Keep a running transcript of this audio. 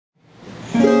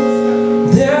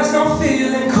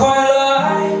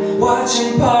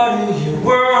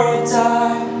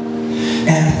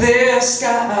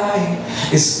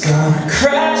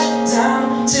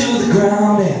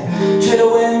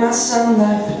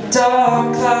the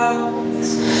dark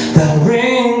clouds that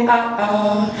ring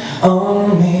out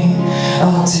on me.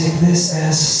 I'll take this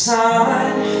as a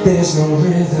sign. There's no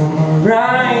rhythm or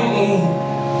rhyme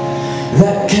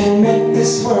that can make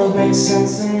this world make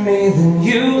sense to me. Then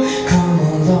you come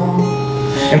along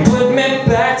and put me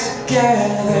back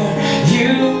together.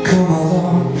 You come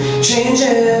along, change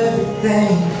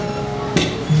everything.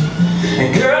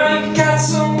 And girl, you got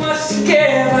so much to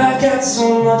give, I got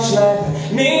so much life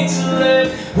I need to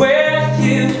live with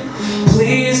you.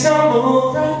 Please don't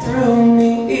move right through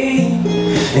me.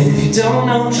 And if you don't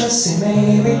know, just say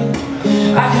maybe.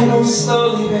 I can move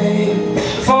slowly, babe,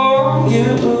 for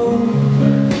you,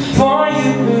 for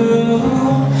you.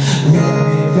 Let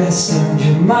me rest on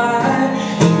your mind.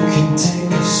 You can take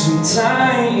your sweet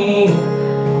time.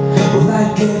 Well,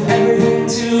 I'd give everything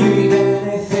to me,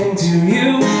 anything to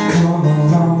you. Come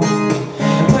along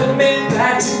and put me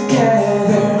back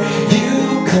together.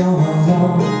 You come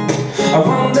along. I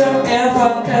wonder if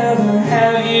I'll ever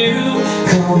have you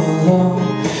come along.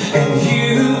 And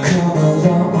you come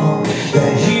along,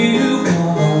 that you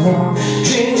come along,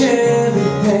 change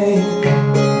everything.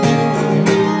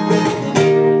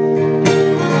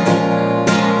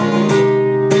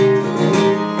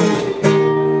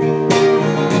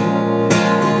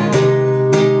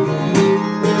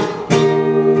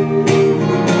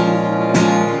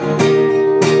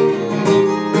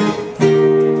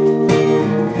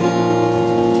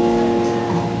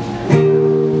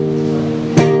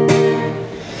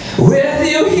 With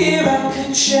you here I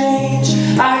could change,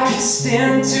 I could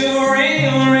stand to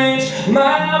rearrange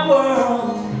my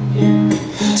world,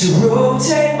 to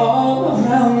rotate all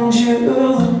around you.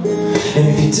 And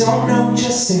if you don't know,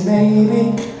 just say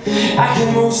maybe. I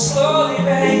can move slowly,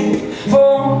 babe,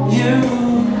 for you,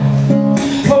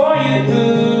 for you.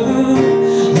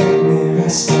 Let me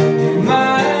rest on your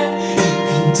mind. You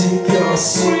can take your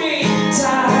sweet